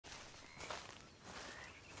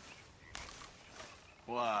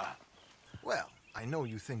Why? Well, I know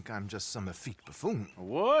you think I'm just some effete buffoon.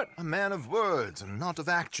 What? A man of words and not of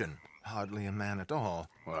action. Hardly a man at all.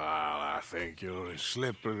 Well, I think you're as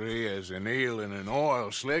slippery as an eel in an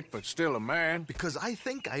oil slick, but still a man. Because I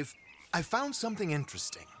think I found something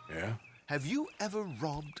interesting. Yeah? Have you ever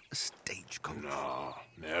robbed a stagecoach? No,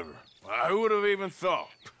 never. Well, who would have even thought?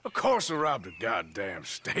 Of course I robbed a goddamn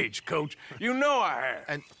stagecoach. You know I have.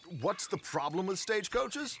 And what's the problem with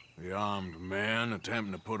stagecoaches? The armed man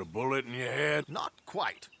attempting to put a bullet in your head? Not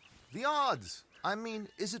quite. The odds. I mean,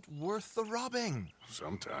 is it worth the robbing?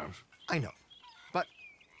 Sometimes. I know. But,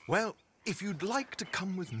 well, if you'd like to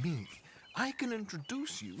come with me, I can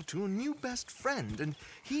introduce you to a new best friend, and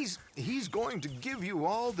he's going to give you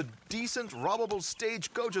all the decent, robbable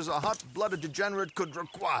stagecoaches a hot-blooded degenerate could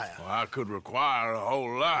require. Well, I could require a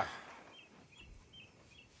whole lot.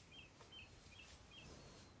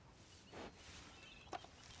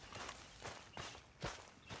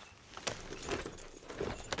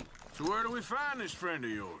 So where do we find this friend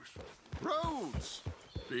of yours? Roads.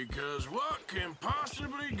 Because what can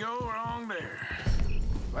possibly go wrong there?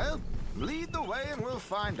 Well, lead the way and we'll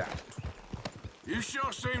find out. You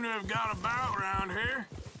sure seem to have got about around here.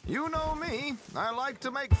 You know me. I like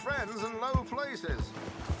to make friends in low places.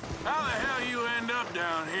 How the hell you end up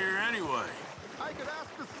down here anyway? I could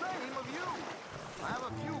ask the same of you. I have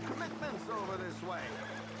a few commitments over this way.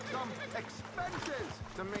 Some expenses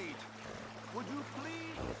to meet. Would you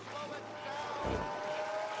please slow it down?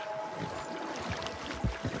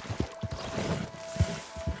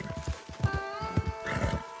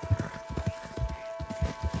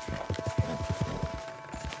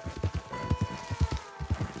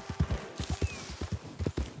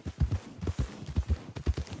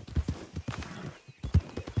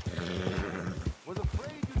 Was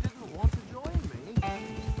afraid you didn't want to join me.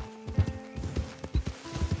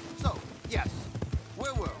 So, yes,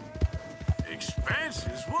 where were we?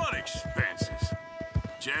 Expenses? What expenses?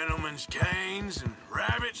 Gentlemen's canes and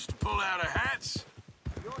rabbits to pull out of hats?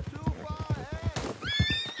 You're too far ahead.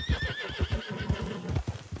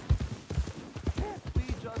 Can't we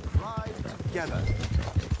just ride together?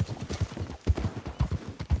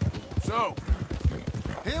 So,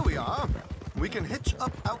 Here we are. We can hitch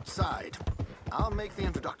up outside. I'll make the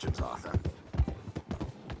introductions, Arthur.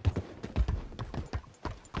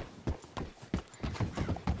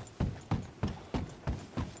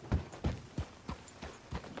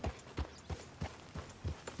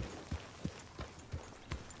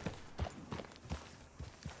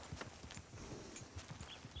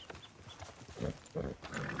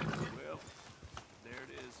 well, there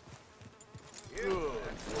it is.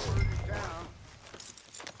 Down.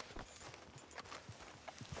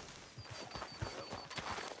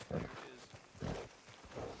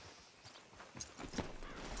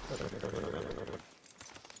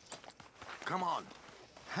 Come on.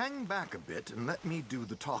 Hang back a bit and let me do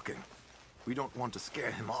the talking. We don't want to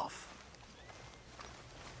scare him off.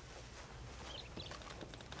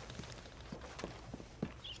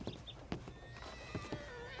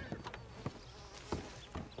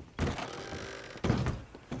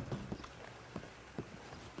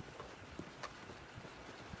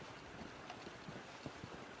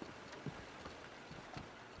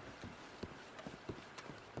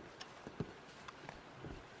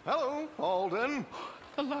 Hello, Alden.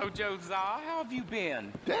 Hello, Josiah. How have you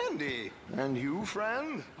been? Dandy. And you,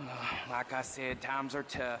 friend? Like I said, times are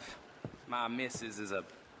tough. My missus is a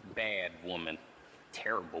bad woman.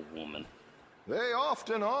 Terrible woman. They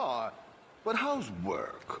often are. But how's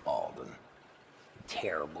work, Alden?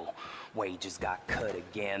 Terrible. Wages got cut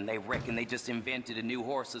again. They reckon they just invented a new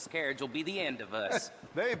horseless carriage will be the end of us.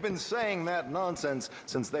 They've been saying that nonsense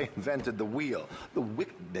since they invented the wheel. The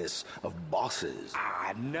wickedness of bosses.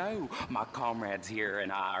 I know. My comrades here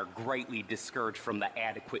and I are greatly discouraged from the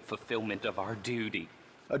adequate fulfillment of our duty.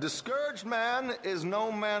 A discouraged man is no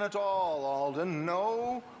man at all, Alden.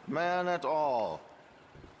 No man at all.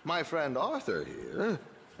 My friend Arthur here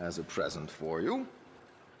has a present for you.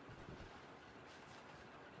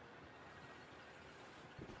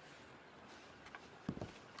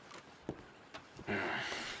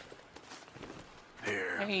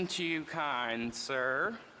 Here. Ain't you kind,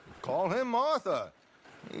 sir? Call him Arthur.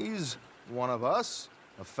 He's one of us,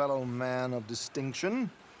 a fellow man of distinction.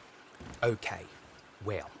 Okay.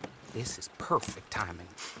 Well, this is perfect timing.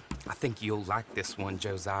 I think you'll like this one,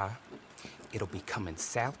 Josiah. It'll be coming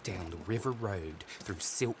south down the River Road through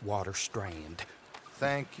Siltwater Strand.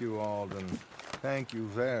 Thank you, Alden. Thank you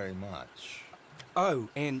very much. Oh,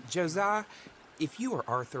 and Josiah, if you or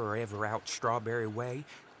Arthur are ever out Strawberry Way,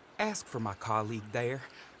 ask for my colleague there,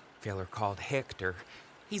 feller called Hector.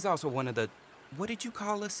 He's also one of the What did you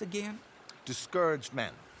call us again? Discouraged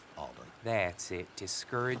men, Alden. That's it,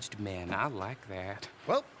 discouraged men. I like that.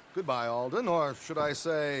 Well, goodbye, Alden, or should I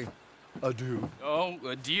say, adieu. Oh,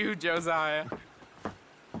 adieu, Josiah.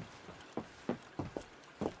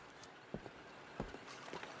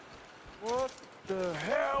 What the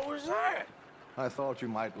hell was that? I thought you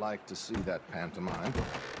might like to see that pantomime.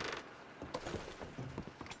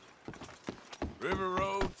 River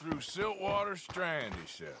Road through Siltwater Strand, he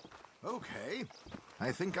said. Okay.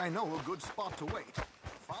 I think I know a good spot to wait.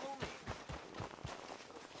 Follow me.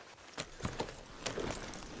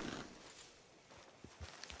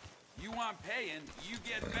 You want paying, you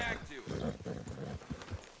get back to it.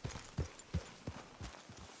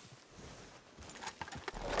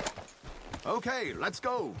 Okay, let's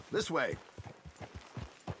go. This way.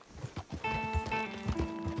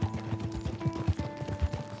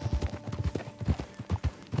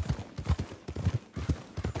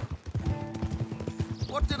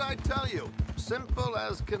 What did I tell you? Simple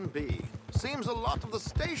as can be. Seems a lot of the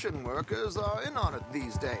station workers are in on it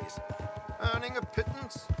these days. Earning a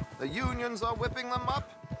pittance, the unions are whipping them up,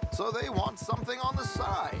 so they want something on the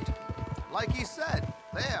side. Like he said,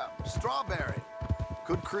 there, Strawberry.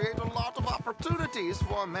 Could create a lot of opportunities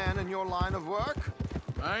for a man in your line of work.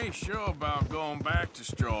 I ain't sure about going back to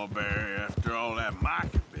Strawberry after all that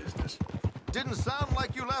market business. Didn't sound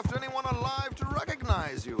like you left anyone alive to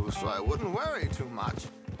recognize you, so I wouldn't worry too much,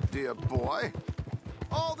 dear boy.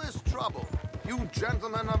 All this trouble. You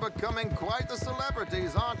gentlemen are becoming quite the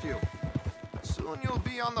celebrities, aren't you? Soon you'll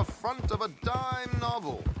be on the front of a dime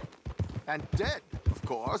novel. And dead, of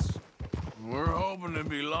course. We're hoping to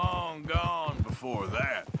be long gone before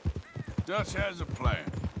that. Dutch has a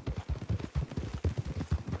plan.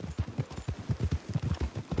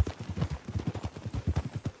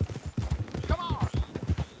 Come on!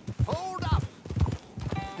 Hold up!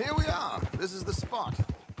 Here we are. This is the spot.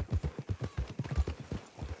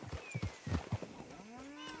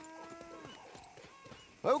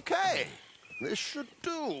 Okay. This should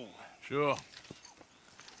do. Sure.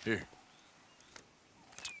 Here.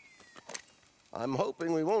 I'm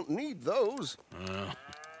hoping we won't need those.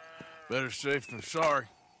 Better safe than sorry.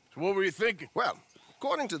 So what were you thinking? Well,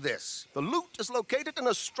 according to this, the loot is located in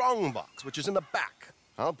a strongbox, which is in the back.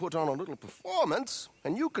 I'll put on a little performance,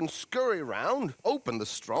 and you can scurry around, open the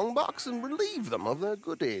strongbox, and relieve them of their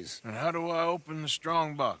goodies. And how do I open the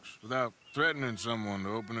strong box without threatening someone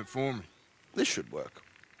to open it for me? This should work.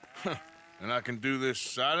 And I can do this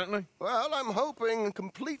silently? Well, I'm hoping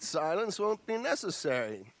complete silence won't be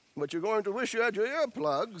necessary. But you're going to wish you had your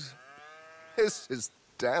earplugs. This is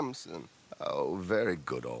Damson. Oh, very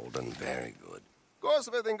good, Alden, very good. Of course,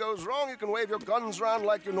 if anything goes wrong, you can wave your guns around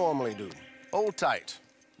like you normally do. Hold tight.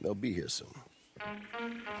 They'll be here soon.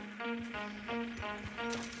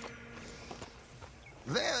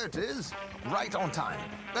 There it is. Right on time.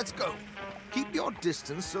 Let's go. Keep your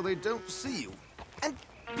distance so they don't see you. And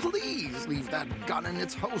please leave that gun in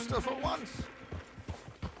its holster for once.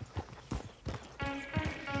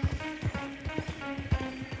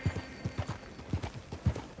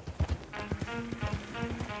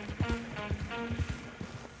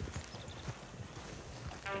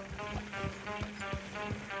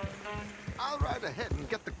 I'll ride ahead and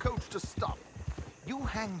get the coach to stop. You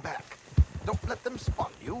hang back. Don't let them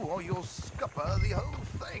spot you or you'll scupper the whole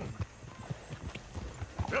thing.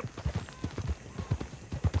 Yep.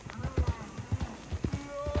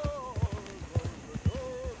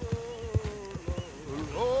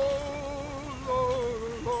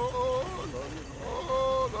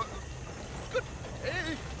 Good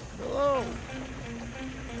day. Hello.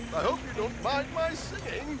 I hope you don't mind my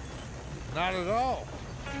singing. Not at all.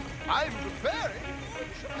 I'm preparing for a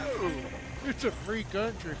show. It's a free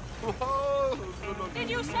country. Did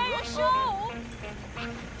you say a show?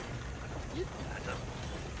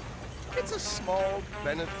 It's a small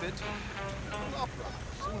benefit opera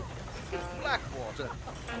in Blackwater.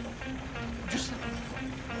 Just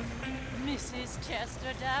Mrs.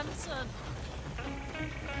 Chester Damson.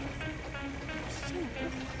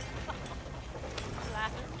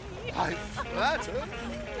 Flatter me. I flatter,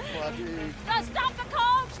 buddy. Now stop the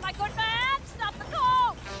coach, my good man! Stop the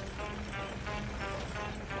coach!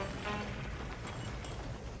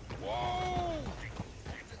 Whoa!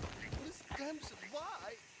 Miss Damson,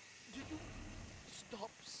 why did you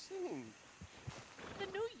stop singing? The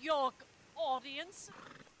New York audience,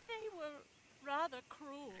 they were rather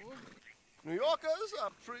cruel. New Yorkers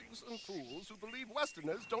are prigs and fools who believe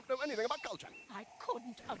Westerners don't know anything about culture. I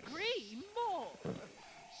couldn't agree more.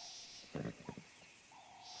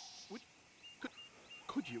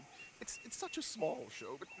 Could you? It's such a small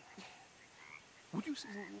show, but would you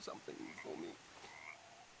sing something for me?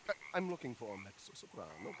 I'm looking for a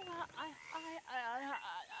mezzo-soprano.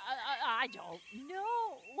 I don't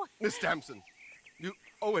know. Miss Damson, you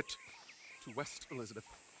owe it to West Elizabeth.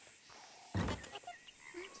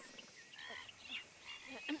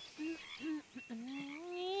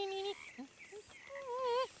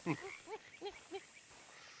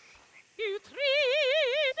 You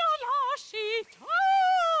trido lascitor,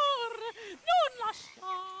 non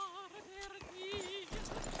lasciar perdir.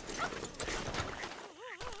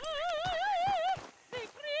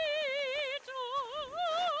 Decreto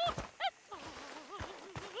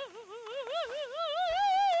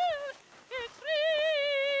et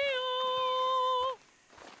trio.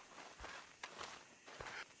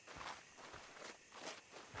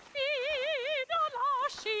 Trido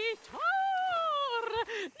lascitor,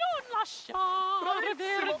 non lasciar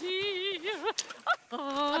verdir.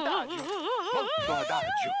 Adagio, molto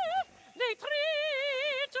adagio.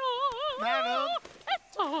 Decreto Madam,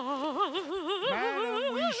 et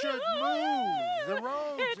madam, we should move. The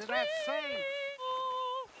roads are not safe.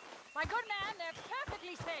 My good man, they're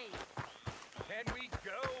perfectly safe. Can we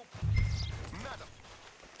go? Madam,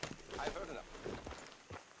 I've heard enough.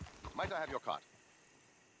 Might I have your card?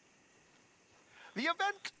 The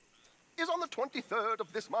event is on the 23rd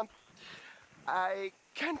of this month. I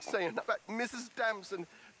can't say enough about Mrs. Damson.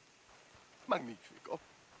 Magnifico.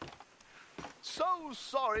 So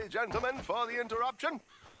sorry, gentlemen, for the interruption.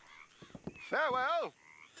 Farewell.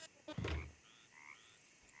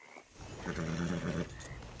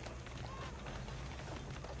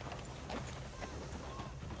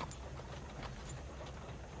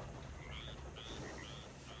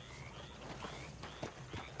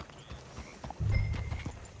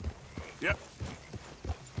 Yep.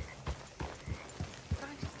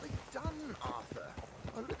 Nicely done, Arthur.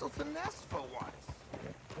 A little finesse for once.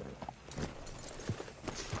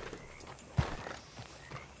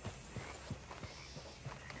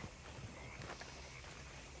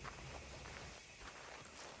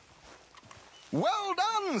 Well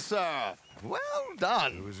done, sir. Well It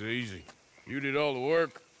done. was easy. You did all the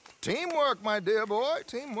work. Teamwork, my dear boy.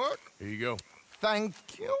 Teamwork. Here you go. Thank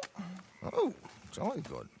you. Oh, jolly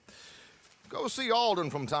good. Go see Alden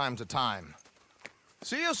from time to time.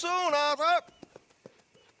 See you soon, Arthur.